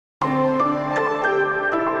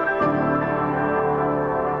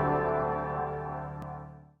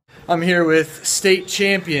I'm here with state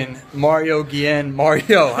champion Mario Guillen.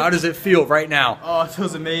 Mario, how does it feel right now? Oh, it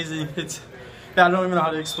feels amazing. I don't even know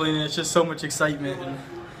how to explain it. It's just so much excitement. And,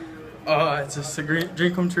 it's just a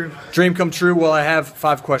dream come true. Dream come true. Well, I have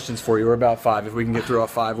 5 questions for you, or about 5 if we can get through all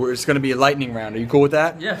 5. It's going to be a lightning round. Are you cool with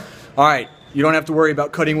that? Yeah. All right. You don't have to worry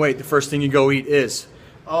about cutting weight. The first thing you go eat is?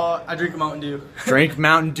 I drink a Mountain Dew. Drink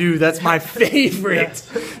Mountain Dew. That's my favorite.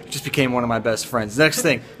 Yes. Just became one of my best friends. Next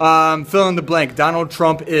thing. Fill in the blank. Donald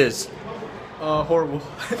Trump is? Horrible.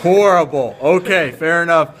 Horrible. Okay, fair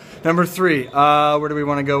enough. Number 3. Where do we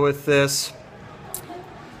want to go with this?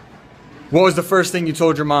 What was the first thing you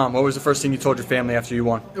told your mom? What was the first thing you told your family after you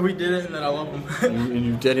won? We did it, and then I love them. And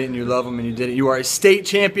you did it, and you love them, and you did it. You are a state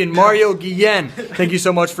champion, Mario Guillen. Thank you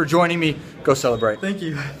so much for joining me. Go celebrate. Thank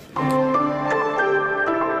you.